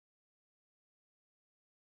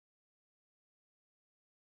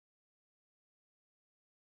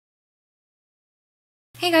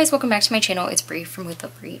Hey guys, welcome back to my channel. It's Bree from With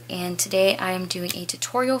Love Bree, and today I am doing a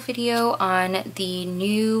tutorial video on the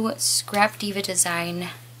new Scrap Diva design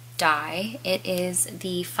die. It is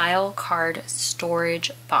the file card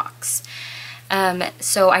storage box.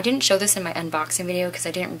 So I didn't show this in my unboxing video because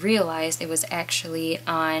I didn't realize it was actually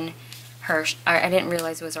on her, I didn't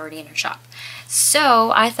realize it was already in her shop.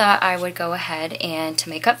 So I thought I would go ahead and to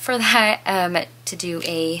make up for that, to do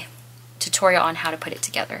a tutorial on how to put it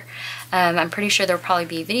together. I'm pretty sure there'll probably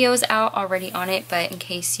be videos out already on it, but in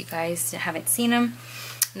case you guys haven't seen them,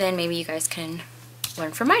 then maybe you guys can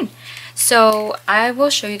learn from mine. So I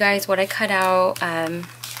will show you guys what I cut out,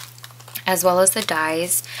 as well as the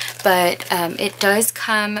dies, but it does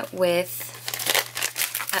come with,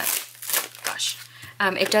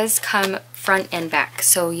 it does come front and back,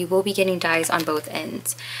 so you will be getting dies on both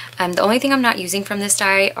ends. The only thing I'm not using from this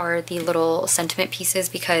die are the little sentiment pieces,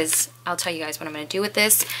 because I'll tell you guys what I'm going to do with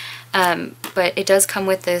this. But it does come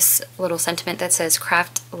with this little sentiment that says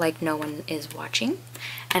craft like no one is watching,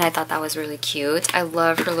 and I thought that was really cute. I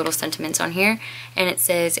love her little sentiments on here, and it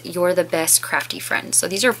says you're the best crafty friend. So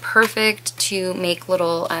these are perfect to make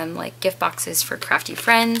little like gift boxes for crafty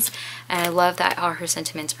friends, and I love that all her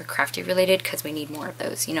sentiments are crafty related because we need more of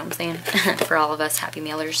those, you know what I'm saying? For all of us happy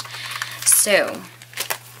mailers. So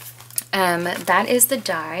that is the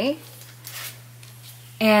die.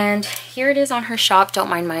 And here it is on her shop. Don't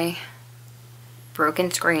mind my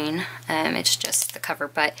broken screen. It's just the cover,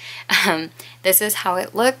 but this is how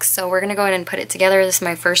it looks. So we're going to go ahead and put it together. This is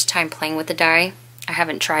my first time playing with the die. I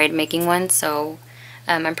haven't tried making one, so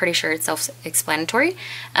I'm pretty sure it's self-explanatory.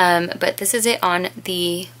 But this is it on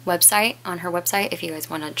the website, on her website, if you guys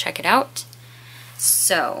want to check it out.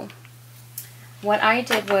 So what I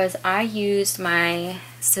did was I used my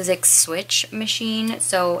xoxo switch machine.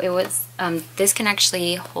 So it was, this can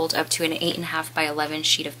actually hold up to an 8.5 by 11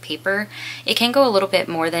 sheet of paper. It can go a little bit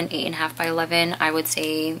more than 8.5 by 11. I would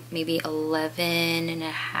say maybe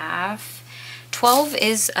 11.5. 12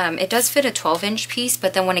 is, it does fit a 12-inch piece,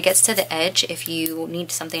 but then when it gets to the edge, if you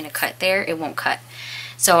need something to cut there, it won't cut.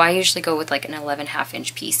 So I usually go with like an 11.5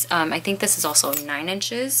 inch piece. I think this is also 9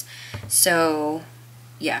 inches. So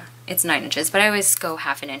yeah, it's 9 inches, but I always go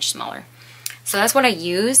half an inch smaller. So that's what I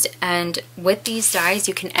used, and with these dies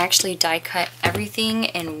you can actually die cut everything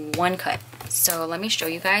in one cut. So let me show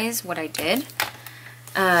you guys what I did.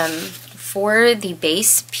 For the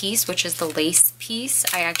base piece, which is the lace piece,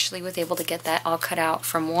 I actually was able to get that all cut out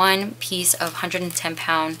from one piece of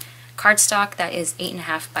 110-pound cardstock that is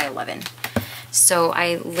 8.5 by 11. So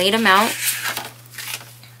I laid them out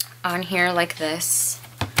on here like this,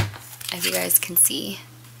 as you guys can see.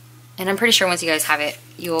 And I'm pretty sure once you guys have it,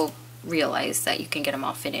 you'll realize that you can get them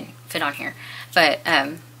all fit on here. But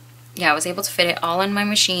yeah, I was able to fit it all in my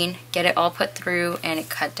machine, get it all put through, and it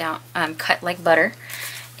cut like butter.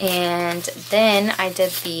 And then I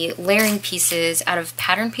did the layering pieces out of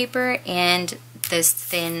pattern paper and this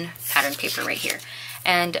thin pattern paper right here.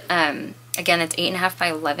 And again, it's 8.5 by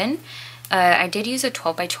 11. I did use a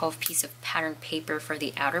 12 by 12 piece of pattern paper for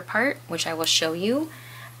the outer part, which I will show you.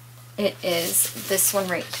 It is this one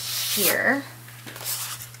right here.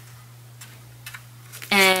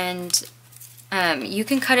 And you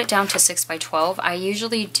can cut it down to 6 by 12. I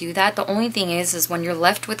usually do that. The only thing is when you're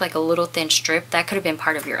left with like a little thin strip, that could have been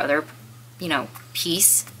part of your other, you know,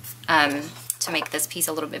 piece, to make this piece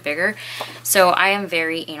a little bit bigger. So I am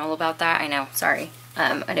very anal about that. I know, sorry.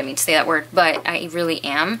 I didn't mean to say that word, but I really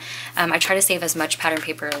am. I try to save as much pattern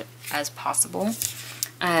paper as possible.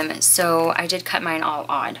 So I did cut mine all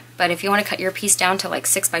odd. But if you want to cut your piece down to like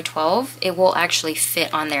 6 by 12, it will actually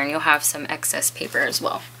fit on there, and you'll have some excess paper as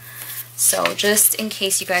well. So just in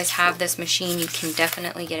case you guys have this machine, you can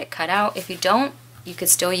definitely get it cut out. If you don't, you could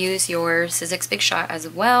still use your xoxo Big Shot as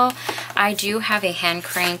well. I do have a hand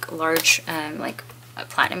crank large, like a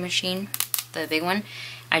platinum machine, the big one.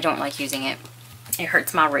 I don't like using it. It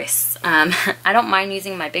hurts my wrists. I don't mind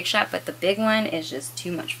using my Big Shot, but the big one is just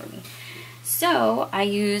too much for me. So I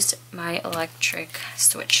used my electric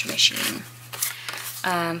switch machine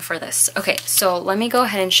for this. Okay, so let me go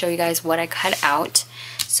ahead and show you guys what I cut out.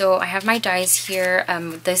 So I have my dies here.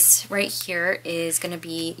 This right here is going to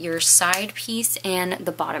be your side piece and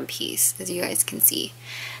the bottom piece, as you guys can see.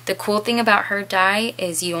 The cool thing about her die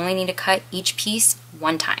is you only need to cut each piece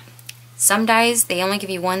one time. Some dies, they only give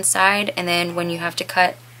you one side, and then when you have to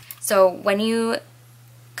cut, so when you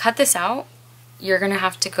cut this out, you're going to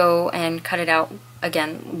have to go and cut it out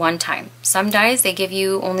again one time. Some dies, they give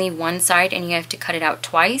you only one side and you have to cut it out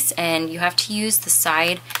twice, and you have to use the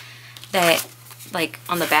side that, like,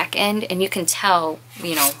 on the back end, and you can tell,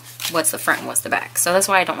 you know, what's the front and what's the back. So that's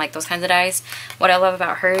why I don't like those kinds of dies. What I love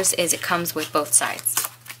about hers is it comes with both sides.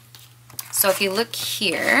 So if you look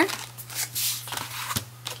here,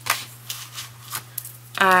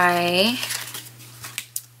 right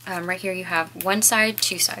here you have one side,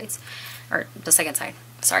 two sides, or the second side,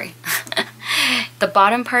 sorry. The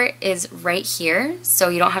bottom part is right here, so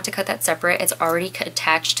you don't have to cut that separate. It's already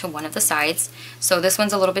attached to one of the sides. So this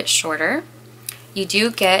one's a little bit shorter. You do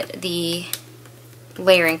get the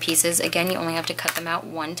layering pieces. Again, you only have to cut them out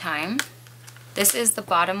one time. This is the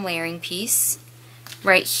bottom layering piece.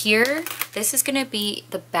 Right here, this is going to be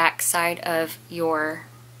the back side of your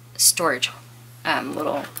storage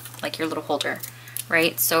like your little holder,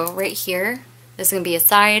 right? So right here, this is going to be a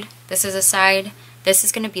side, this is a side, this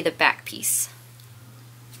is going to be the back piece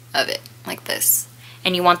of it, like this.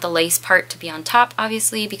 And you want the lace part to be on top,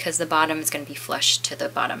 obviously, because the bottom is going to be flush to the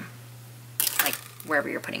bottom, like wherever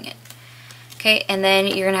you're putting it. Okay, and then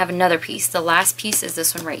you're going to have another piece. The last piece is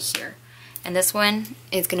this one right here. And this one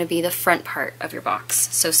is going to be the front part of your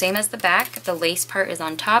box. So same as the back, the lace part is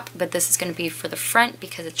on top, but this is going to be for the front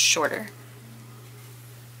because it's shorter.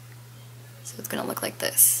 So it's going to look like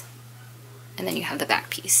this. And then you have the back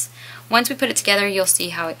piece. Once we put it together, you'll see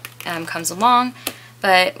how it comes along.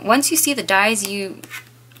 But once you see the dies, you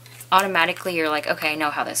automatically, you're like, okay, I know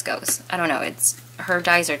how this goes. I don't know, her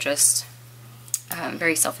dies are just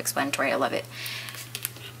very self-explanatory. I love it.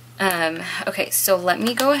 Okay, so let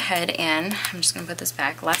me go ahead and I'm just going to put this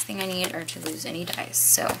back. Last thing I need are to lose any dies.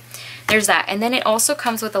 So there's that. And then it also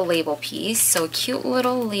comes with a label piece. So a cute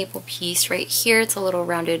little label piece right here. It's a little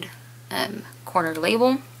rounded corner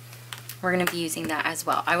label. We're going to be using that as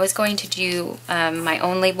well. I was going to do my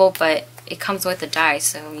own label, but it comes with the die,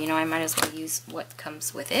 so you know, I might as well use what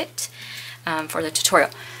comes with it for the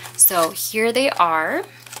tutorial. So here they are.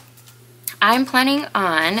 I'm planning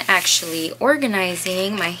on actually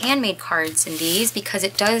organizing my handmade cards in these because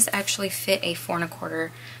it does actually fit a 4 1/4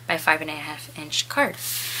 by 5.5 inch card.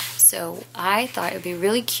 So I thought it would be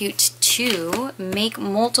really cute to make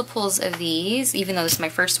multiples of these. Even though this is my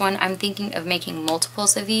first one, I'm thinking of making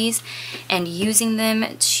multiples of these and using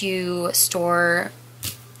them to store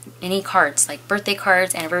any cards, like birthday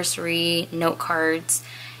cards, anniversary, note cards,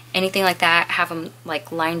 anything like that. Have them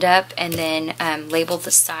like lined up and then label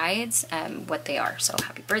the sides what they are. So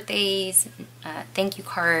happy birthdays, thank you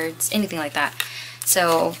cards, anything like that.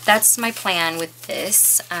 So that's my plan with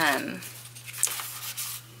this.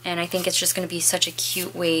 And I think it's just going to be such a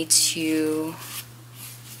cute way to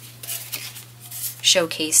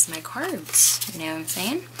showcase my cards. You know what I'm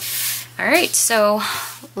saying? Alright, so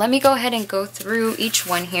let me go ahead and go through each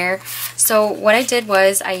one here. So what I did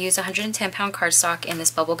was I used 110 pound cardstock in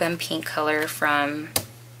this bubblegum pink color from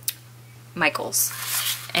Michaels.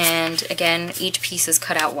 And again, each piece is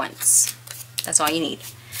cut out once. That's all you need.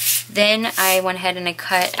 Then I went ahead and I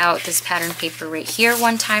cut out this pattern paper right here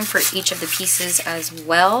one time for each of the pieces as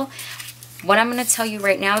well. What I'm going to tell you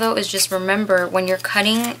right now though is just remember when you're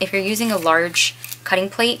cutting, if you're using a large cutting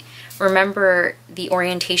plate, remember the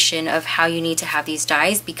orientation of how you need to have these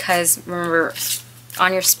dies, because remember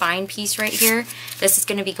on your spine piece right here, this is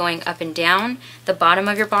going to be going up and down. The bottom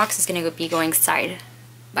of your box is going to be going side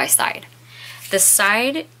by side. The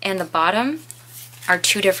side and the bottom are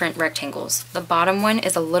two different rectangles. The bottom one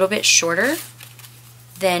is a little bit shorter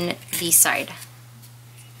than the side.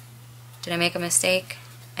 Did I make a mistake?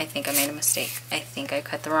 I think I made a mistake. I think I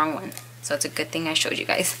cut the wrong one. So it's a good thing I showed you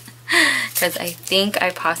guys. Because I think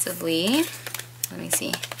I possibly, let me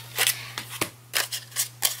see.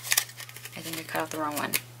 I think I cut out the wrong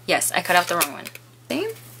one. Yes, I cut out the wrong one. See?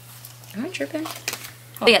 Am I tripping?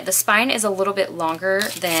 Oh yeah, the spine is a little bit longer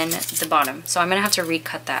than the bottom, so I'm going to have to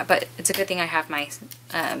recut that, but it's a good thing I have my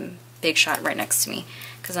Big Shot right next to me,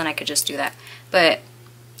 because then I could just do that. But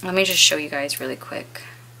let me just show you guys really quick.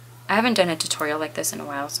 I haven't done a tutorial like this in a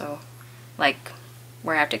while, so like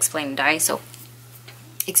where I have to explain dye, so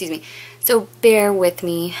excuse me. So bear with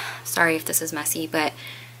me. Sorry if this is messy, but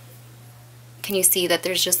can you see that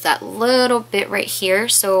there's just that little bit right here?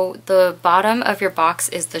 So the bottom of your box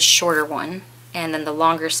is the shorter one, and then the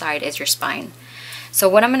longer side is your spine. So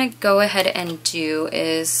what I'm going to go ahead and do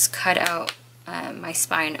is cut out my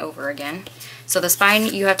spine over again. So the spine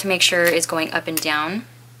you have to make sure is going up and down,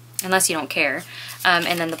 unless you don't care.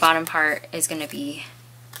 And then the bottom part is going to be,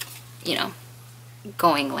 you know,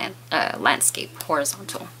 going landscape,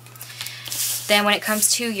 horizontal. Then when it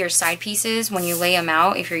comes to your side pieces, when you lay them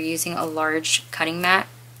out, if you're using a large cutting mat,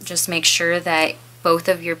 just make sure that both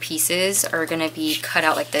of your pieces are going to be cut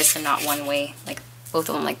out like this and not one way, like both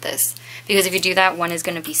of them like this. Because if you do that, one is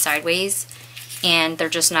going to be sideways and they're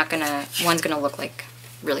just not going to, one's going to look like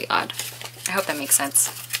really odd. I hope that makes sense.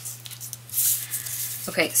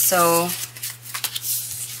 Okay, so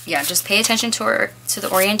yeah, just pay attention to the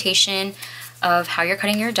orientation. of how you're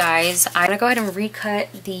cutting your dies. I'm gonna go ahead and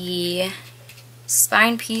recut the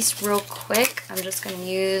spine piece real quick. I'm just gonna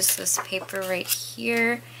use this paper right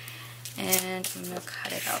here and I'm gonna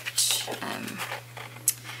cut it out.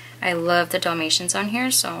 I love the Dalmatians on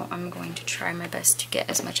here, so I'm going to try my best to get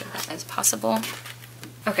as much of that as possible.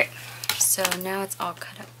 Okay, so now it's all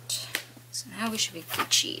cut out. So now we should be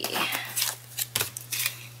Gucci.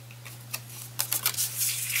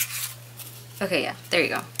 Okay, yeah, there you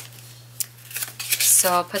go. So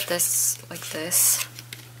I'll put this like this.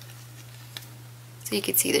 So you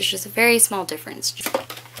can see there's just a very small difference.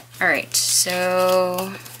 Alright,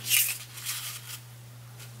 so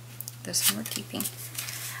this one we're keeping.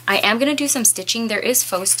 I am going to do some stitching. There is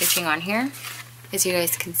faux stitching on here, as you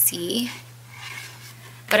guys can see.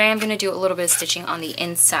 But I am going to do a little bit of stitching on the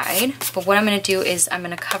inside. But what I'm going to do is I'm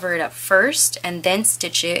going to cover it up first and then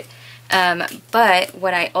stitch it. But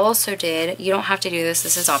what I also did, you don't have to do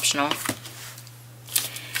this is optional.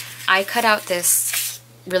 I cut out this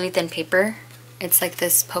really thin paper. It's like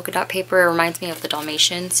this polka dot paper. It reminds me of the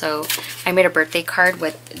Dalmatian. So I made a birthday card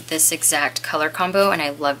with this exact color combo and I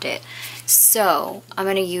loved it. So I'm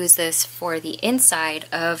going to use this for the inside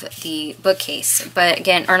of the bookcase. But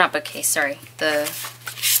again, or not bookcase, sorry, the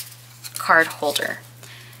card holder.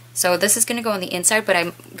 So this is going to go on the inside, but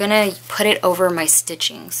I'm going to put it over my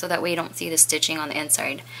stitching so that way you don't see the stitching on the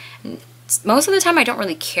inside. Most of the time I don't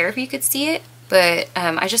really care if you could see it, but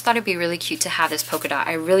I just thought it'd be really cute to have this polka dot.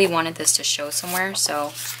 I really wanted this to show somewhere,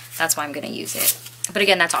 so that's why I'm going to use it. But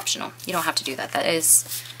again, that's optional. You don't have to do that. That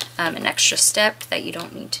is an extra step that you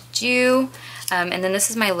don't need to do. And then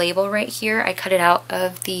this is my label right here. I cut it out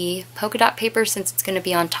of the polka dot paper since it's going to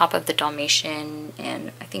be on top of the Dalmatian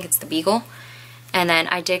and I think it's the Beagle. And then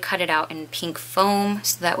I did cut it out in pink foam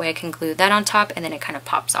so that way I can glue that on top and then it kind of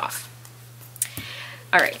pops off.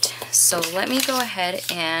 Alright, so let me go ahead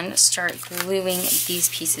and start gluing these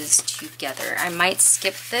pieces together. I might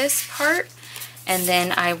skip this part and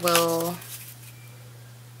then I will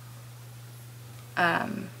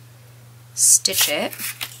stitch it.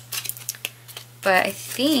 But I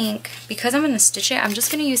think because I'm going to stitch it, I'm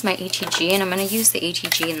just going to use my ATG and I'm going to use the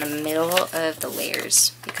ATG in the middle of the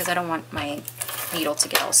layers because I don't want my needle to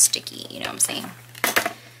get all sticky, you know what I'm saying?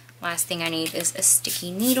 Last thing I need is a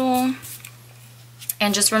sticky needle.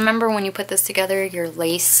 And just remember when you put this together, your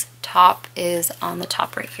lace top is on the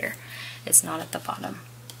top right here. It's not at the bottom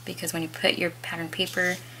because when you put your pattern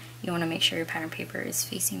paper, you want to make sure your pattern paper is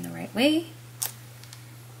facing the right way.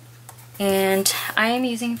 And I am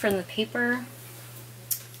using from the paper,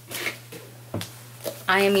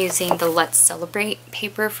 I am using the Let's Celebrate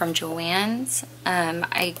paper from Joann's.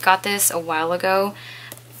 I got this a while ago.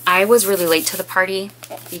 I was really late to the party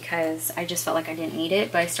because I just felt like I didn't need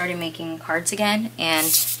it, but I started making cards again and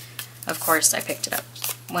of course I picked it up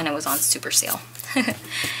when it was on super sale.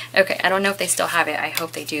 Okay, I don't know if they still have it. I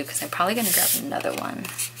hope they do because I'm probably going to grab another one.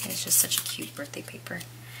 It's just such a cute birthday paper.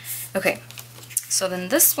 Okay, so then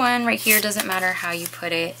this one right here, doesn't matter how you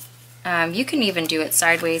put it. You can even do it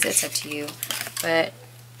sideways, it's up to you. But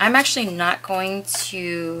I'm actually not going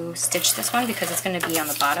to stitch this one because it's going to be on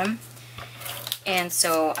the bottom. And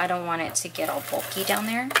so I don't want it to get all bulky down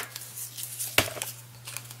there.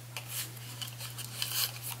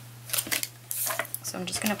 So I'm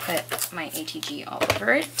just going to put my ATG all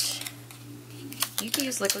over it. You can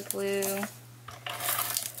use liquid glue.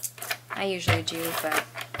 I usually do, but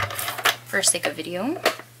for sake of video, I'm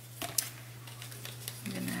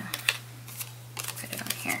going to put it on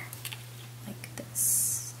here like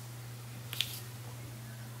this.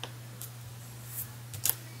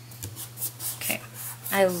 Okay.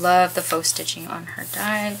 I love the faux stitching on her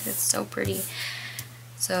dies. It's so pretty.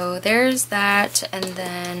 So there's that, and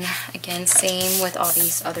then again, same with all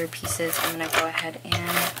these other pieces. I'm going to go ahead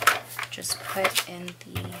and just put in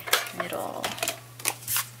the middle.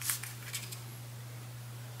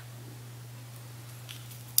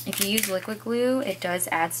 If you use liquid glue, it does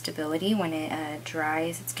add stability. When it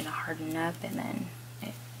dries, it's going to harden up, and then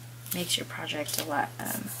it makes your project a lot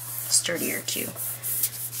sturdier too.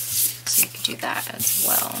 So you can do that as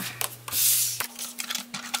well.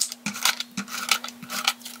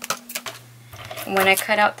 When I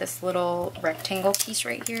cut out this little rectangle piece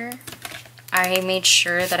right here, I made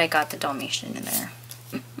sure that I got the Dalmatian in there.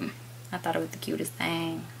 I thought it was the cutest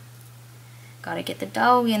thing. Gotta get the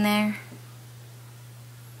dough in there.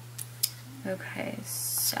 Okay,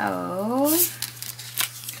 so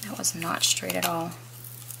that was not straight at all.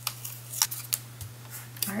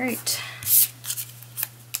 Alright.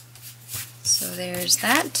 So there's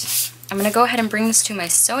that. I'm gonna go ahead and bring this to my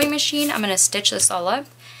sewing machine. I'm gonna stitch this all up.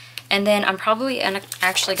 And then I'm probably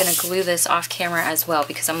actually going to glue this off camera as well,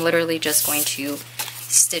 because I'm literally just going to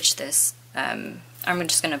stitch this. I'm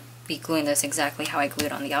just going to be gluing this exactly how I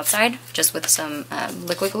glued on the outside, just with some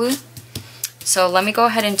liquid glue. So let me go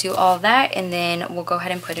ahead and do all that, and then we'll go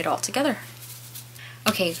ahead and put it all together.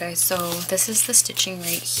 Okay, you guys, so this is the stitching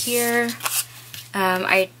right here.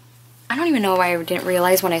 I don't even know why I didn't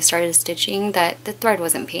realize when I started stitching that the thread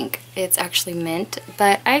wasn't pink. It's actually mint,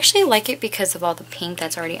 but I actually like it because of all the pink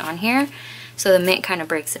that's already on here. So the mint kind of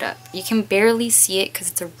breaks it up. You can barely see it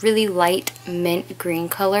because it's a really light mint green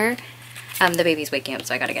color. The baby's waking up,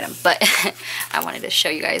 so I gotta get him, but I wanted to show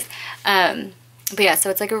you guys. But yeah, so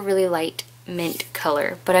it's like a really light mint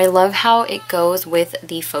color, but I love how it goes with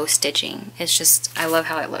the faux stitching. It's just, I love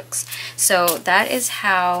how it looks. So that is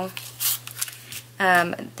how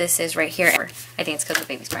this is right here. I think it's because the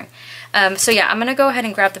baby's crying. So yeah, I'm gonna go ahead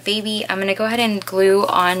and grab the baby. I'm gonna go ahead and glue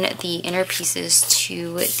on the inner pieces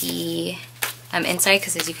to the inside,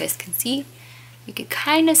 because as you guys can see, you can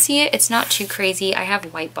kind of see it. It's not too crazy. I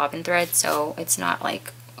have white bobbin thread, so it's not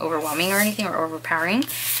like overwhelming or anything or overpowering.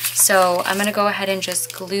 So I'm gonna go ahead and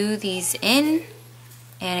just glue these in,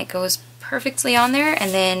 and it goes perfectly on there,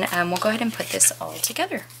 and then we'll go ahead and put this all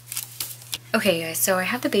together. Okay guys, so I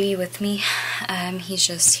have the baby with me. He's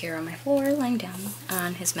just here on my floor, lying down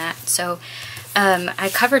on his mat. So I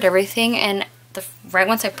covered everything, and right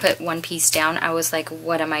once I put one piece down, I was like,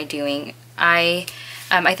 what am I doing? I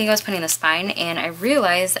think I was putting the spine, and I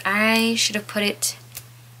realized I should have put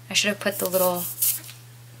the little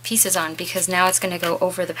pieces on, because now it's going to go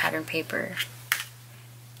over the pattern paper.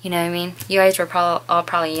 You know what I mean? You guys were all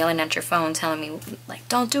probably yelling at your phone telling me, like,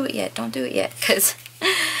 don't do it yet, don't do it yet, because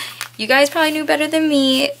you guys probably knew better than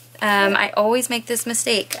me. I always make this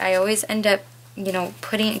mistake. I always end up, you know,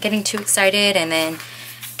 getting too excited and then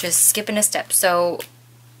just skipping a step. So,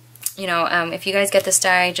 you know, if you guys get this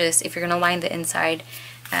die, if you're going to line the inside,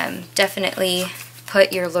 definitely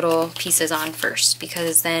put your little pieces on first,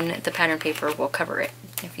 because then the pattern paper will cover it,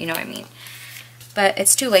 if you know what I mean. But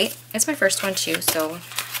it's too late. It's my first one too, so,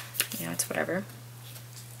 you know, it's whatever.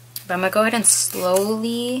 But I'm going to go ahead and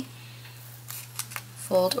slowly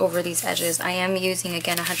fold over these edges. I am using,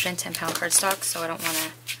 again, 110-pound cardstock, so I don't want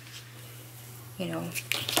to, you know,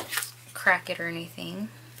 crack it or anything.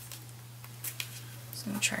 So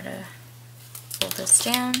I'm going to try to fold this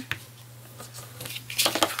down.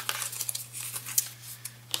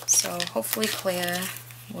 So hopefully Clea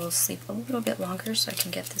will sleep a little bit longer so I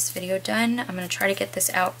can get this video done. I'm going to try to get this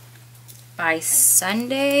out by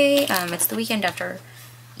Sunday. It's the weekend after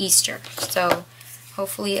Easter, so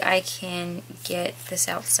hopefully I can get this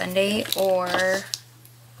out Sunday or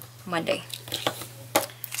Monday,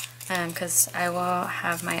 because I will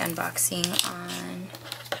have my unboxing on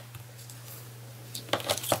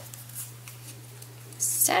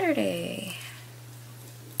Saturday,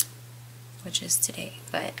 which is today,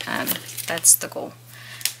 but that's the goal.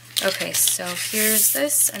 Okay, so here's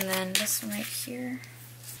this, and then this one right here.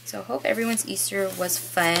 So hope everyone's Easter was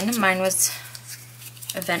fun. Mine was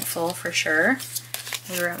eventful for sure.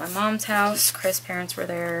 We were at my mom's house. Chris' parents were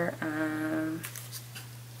there.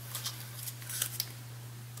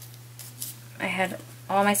 I had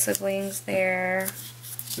all my siblings there.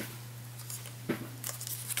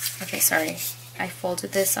 Okay, sorry. I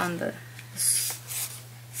folded this on the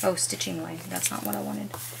stitching line. That's not what I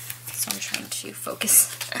wanted. So I'm trying to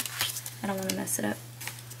focus. I don't want to mess it up.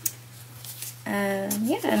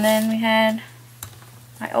 Yeah, and then we had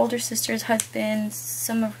my older sister's husband,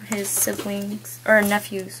 some of his siblings, or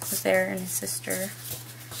nephews was there, and his sister,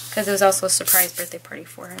 because it was also a surprise birthday party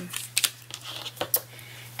for him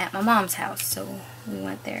at my mom's house, so we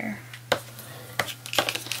went there.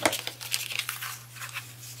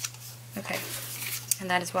 Okay, and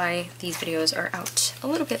that is why these videos are out a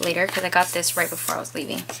little bit later, because I got this right before I was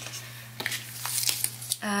leaving.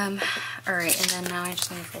 Alright, and then now I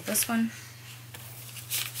just want to fold this one.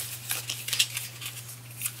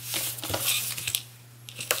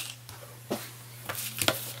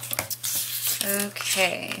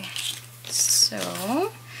 Okay,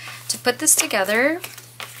 so to put this together,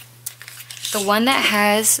 the one that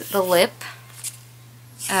has the lip,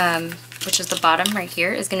 which is the bottom right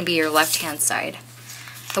here, is going to be your left hand side.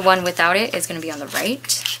 The one without it is going to be on the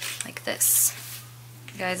right, like this.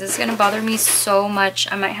 Guys, this is going to bother me so much.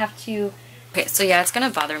 I might have to... Okay, so yeah, it's going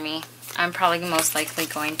to bother me. I'm probably most likely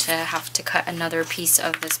going to have to cut another piece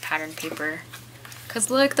of this pattern paper.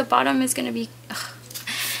 Because look, the bottom is going to be... Ugh.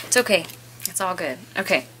 It's okay. It's all good.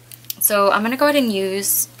 Okay, so I'm going to go ahead and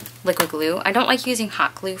use liquid glue. I don't like using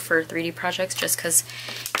hot glue for 3D projects just because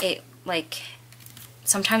it, like,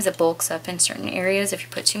 sometimes it bulks up in certain areas if you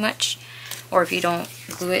put too much. or if you don't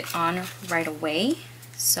glue it on right away.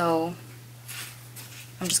 So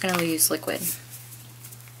I'm just going to use liquid,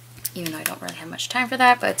 even though I don't really have much time for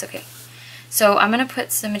that, but it's okay. So I'm going to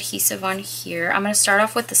put some adhesive on here. I'm going to start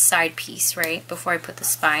off with the side piece, right, before I put the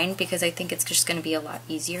spine, because I think it's just going to be a lot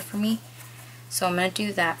easier for me. So I'm going to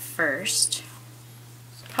do that first.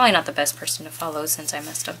 Probably not the best person to follow since I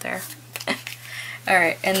messed up there.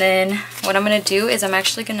 Alright, and then what I'm going to do is I'm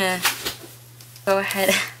actually going to go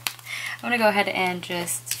ahead and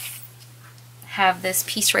just have this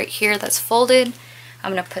piece right here that's folded.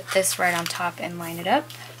 I'm going to put this right on top and line it up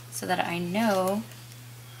so that I know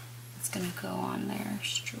it's going to go on there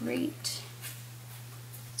straight.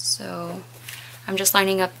 So I'm just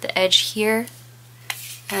lining up the edge here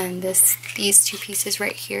and these two pieces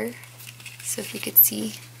right here. So if you could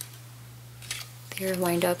see, they're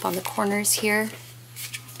lined up on the corners here.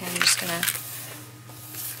 And I'm just going to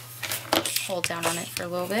hold down on it for a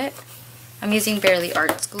little bit. I'm using Barely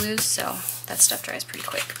Arts glues, so that stuff dries pretty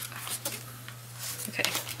quick. Okay,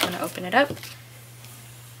 I'm going to open it up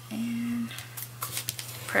and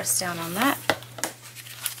press down on that.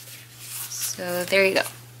 So there you go.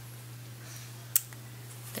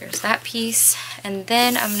 There's that piece. And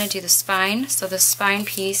then I'm going to do the spine. So the spine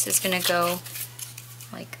piece is going to go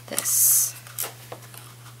like this.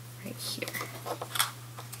 Right here.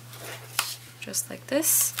 Just like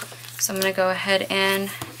this. So I'm going to go ahead and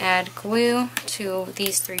add glue to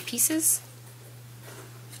these three pieces.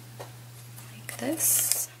 Like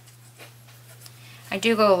this. I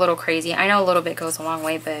do go a little crazy. I know a little bit goes a long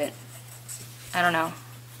way, but I don't know.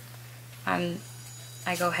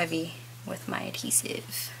 I go heavy with my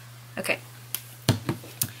adhesive. Okay.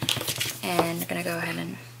 And I'm going to go ahead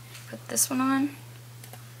and put this one on.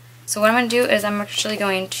 So what I'm going to do is I'm actually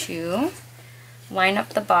going to line up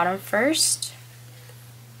the bottom first.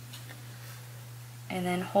 And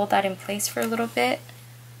then hold that in place for a little bit.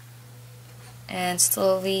 And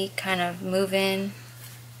slowly kind of move in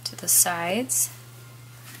to the sides.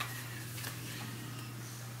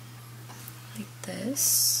 Like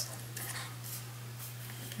this.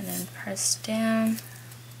 And then press down.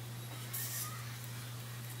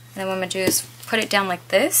 And then what I'm going to do is put it down like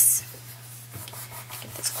this.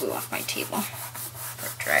 Get this glue off my table before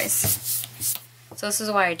it dries. So this is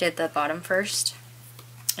why I did the bottom first.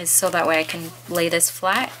 Is so that way I can lay this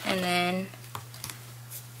flat and then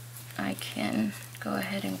I can go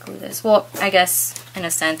ahead and glue this. Well, I guess in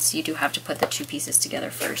a sense you do have to put the two pieces together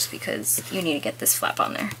first because you need to get this flap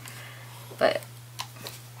on there. But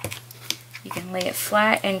you can lay it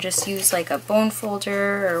flat and just use like a bone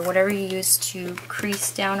folder or whatever you use to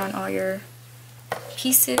crease down on all your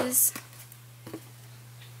pieces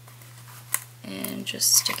and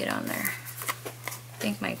just stick it on there. I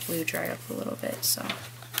think my glue dried up a little bit, so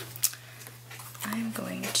I'm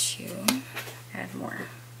going to add more.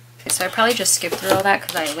 Okay, so I probably just skipped through all that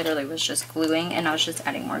because I literally was just gluing and I was just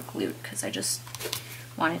adding more glue because I just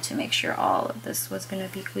wanted to make sure all of this was going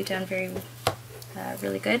to be glued down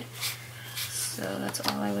really good. So that's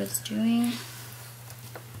all I was doing.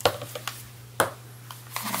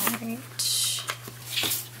 Alright.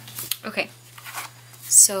 Okay.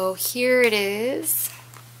 So here it is.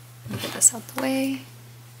 Let me get this out the way.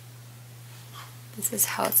 This is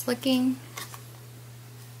how it's looking.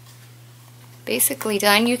 Basically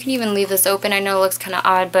done. You can even leave this open. I know it looks kind of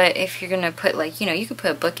odd, but if you're going to put like, you know, you could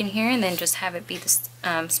put a book in here and then just have it be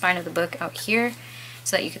the spine of the book out here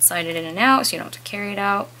so that you could slide it in and out so you don't have to carry it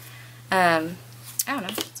out. I don't know.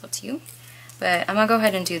 It's up to you. But I'm going to go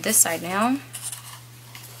ahead and do this side now.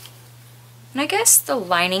 And I guess the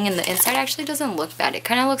lining in the inside actually doesn't look bad. It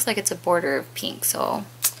kind of looks like it's a border of pink, so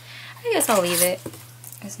I guess I'll leave it.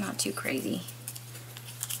 It's not too crazy.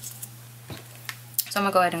 So I'm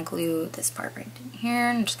going to go ahead and glue this part right in here.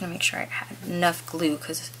 I'm just going to make sure I had enough glue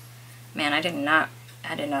because, man, I did not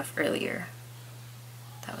add enough earlier.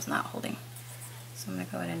 That was not holding. So I'm going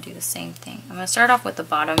to go ahead and do the same thing. I'm going to start off with the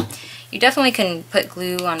bottom. You definitely can put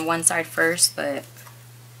glue on one side first, but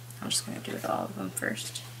I'm just going to do it all of them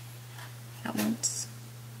first at once.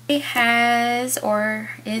 It has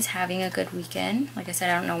or is having a good weekend. Like I said,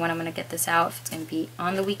 I don't know when I'm going to get this out, if it's going to be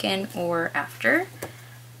on the weekend or after.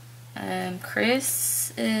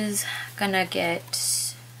 Chris is gonna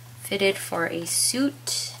get fitted for a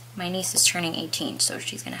suit. My niece is turning 18, so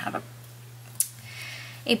she's gonna have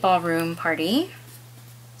a ballroom party.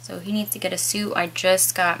 So he needs to get a suit. I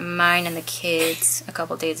just got mine and the kids a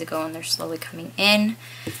couple days ago, and they're slowly coming in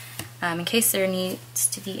case there needs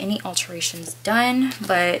to be any alterations done.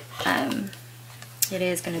 But it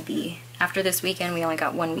is gonna be after this weekend. We only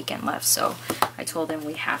got one weekend left, so I told him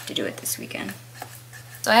we have to do it this weekend.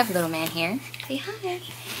 So I have little man here. Say hi.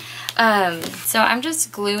 So I'm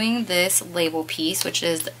just gluing this label piece, which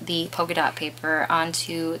is the polka dot paper,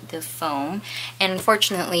 onto the foam. And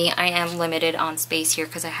unfortunately, I am limited on space here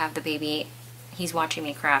because I have the baby. He's watching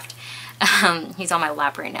me craft. He's on my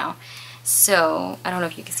lap right now. So I don't know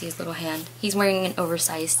if you can see his little hand. He's wearing an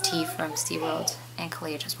oversized tee from SeaWorld, and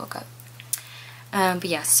Kalea just woke up. But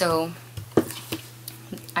yeah, so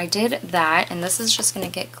I did that, and this is just going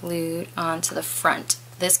to get glued onto the front.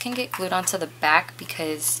 This can get glued onto the back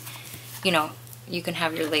because, you know, you can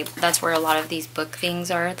have your label. That's where a lot of these book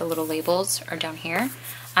things are. The little labels are down here.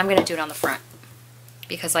 I'm going to do it on the front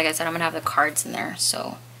because, like I said, I'm going to have the cards in there.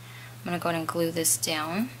 So I'm going to go ahead and glue this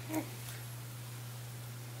down.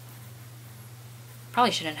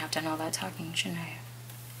 Probably shouldn't have done all that talking, shouldn't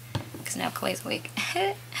I? Because now Kalea's awake.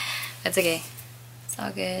 That's okay. It's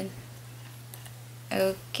all good.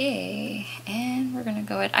 Okay, and we're gonna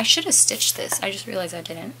go ahead. I should have stitched this. I just realized I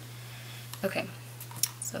didn't. Okay,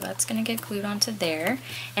 so that's gonna get glued onto there.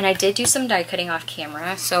 And I did do some die cutting off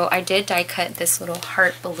camera. So I did die cut this little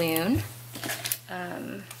heart balloon.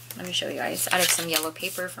 Let me show you guys. Out of some yellow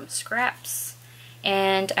paper from scraps.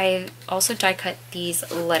 And I also die cut these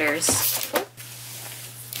letters.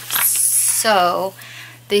 So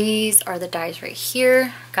these are the dies right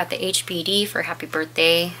here. Got the HBD for happy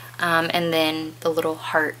birthday, and then the little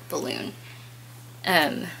heart balloon.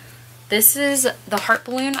 This is the heart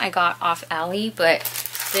balloon I got off Ally, but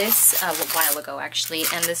this a while ago actually,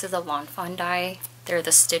 and this is a Lawn Fawn die. They're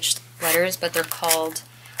the stitched letters, but they're called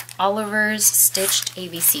Oliver's Stitched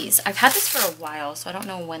ABCs. I've had this for a while, so I don't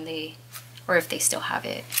know when they, or if they still have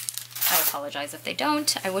it. I apologize if they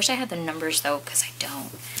don't. I wish I had the numbers though, because I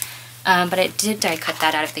don't. But I did die cut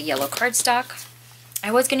that out of the yellow cardstock.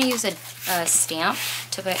 I was going to use a stamp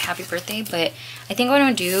to put happy birthday, but I think what I'm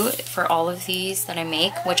going to do for all of these that I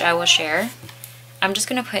make, which I will share, I'm just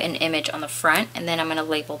going to put an image on the front, and then I'm going to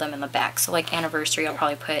label them in the back. So like anniversary, I'll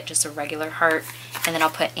probably put just a regular heart, and then I'll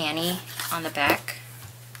put Annie on the back.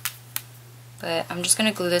 But I'm just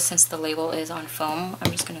going to glue this since the label is on foam.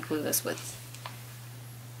 I'm just going to glue this with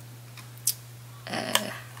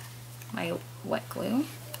my wet glue.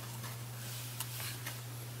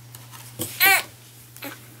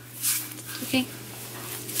 Okay,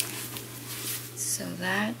 so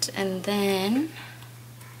that, and then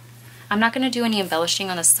I'm not going to do any embellishing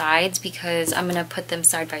on the sides because I'm going to put them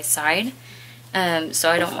side by side,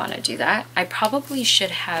 so I don't want to do that. I probably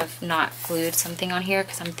should have not glued something on here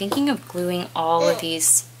because I'm thinking of gluing all of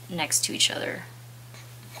these next to each other.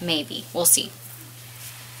 Maybe, we'll see.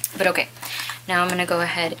 But okay, now I'm going to go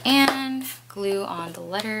ahead and glue on the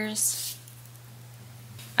letters.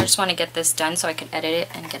 I just want to get this done so I can edit it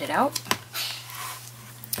and get it out.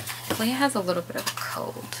 Kalea has a little bit of a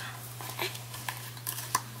cold.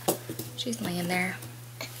 She's laying there.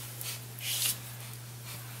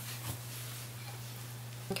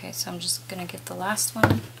 Okay, so I'm just gonna get the last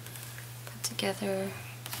one put together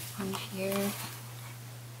on here.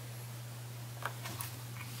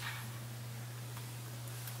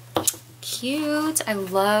 Cute! I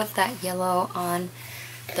love that yellow on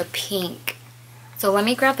the pink. So let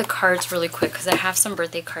me grab the cards really quick because I have some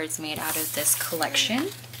birthday cards made out of this collection.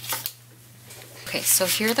 Okay, so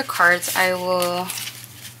here are the cards. I will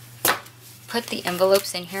put the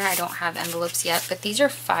envelopes in here. I don't have envelopes yet, but these are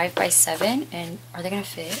 5 by 7, and are they gonna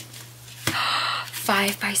fit?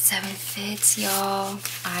 5 by 7 fits, y'all.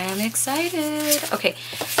 I am excited. Okay,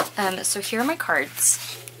 so here are my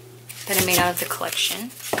cards that I made out of the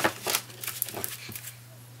collection.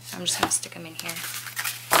 I'm just gonna stick them in here.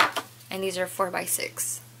 And these are 4 by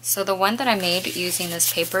 6. So the one that I made using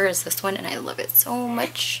this paper is this one, and I love it so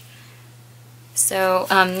much. So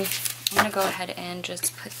I'm gonna go ahead and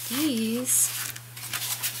just put these,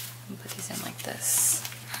 and put these in like this.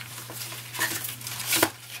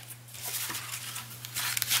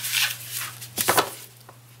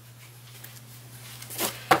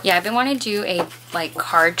 Yeah, I've been wanting to do a like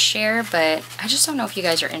card share, but I just don't know if you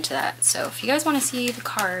guys are into that. So if you guys want to see the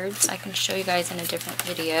cards, I can show you guys in a different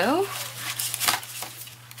video.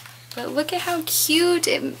 But look at how cute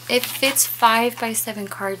it fits 5 by 7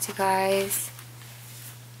 cards, you guys.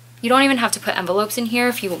 You don't even have to put envelopes in here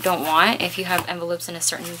if you don't want. If you have envelopes in a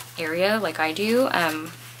certain area like I do,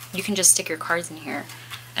 you can just stick your cards in here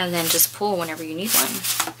and then just pull whenever you need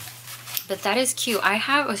one. But that is cute. I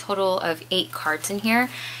have a total of 8 cards in here,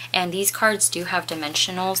 and these cards do have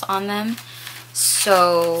dimensionals on them.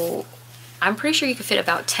 So I'm pretty sure you could fit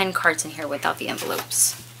about 10 cards in here without the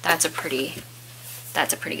envelopes. That's a pretty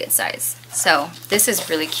good size. So this is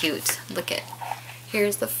really cute. Look at,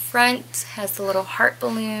 here's the front, has the little heart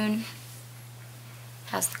balloon,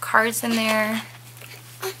 has the cards in there,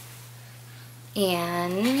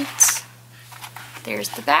 and there's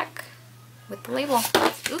the back with the label.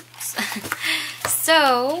 Oops.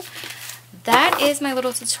 So that is my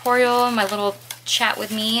little tutorial, my little chat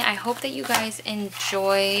with me. I hope that you guys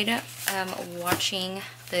enjoyed watching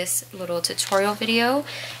this little tutorial video,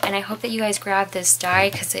 and I hope that you guys grab this die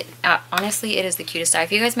because it honestly, it is the cutest die.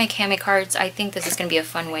 If you guys make handmade cards, I think this is going to be a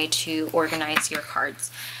fun way to organize your cards.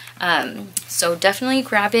 So definitely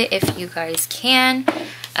grab it if you guys can.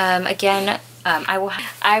 Again, I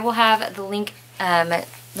will have the link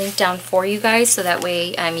down for you guys, so that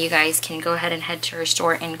way you guys can go ahead and head to her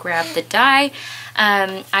store and grab the die.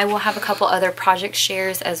 I will have a couple other project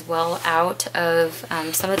shares as well out of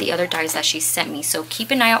some of the other dies that she sent me, so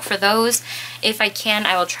keep an eye out for those. If I can,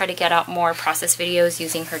 I will try to get out more process videos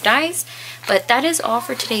using her dies. But that is all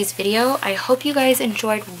for today's video. I hope you guys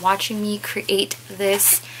enjoyed watching me create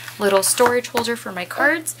this little storage holder for my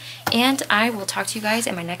cards, and I will talk to you guys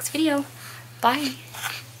in my next video. Bye.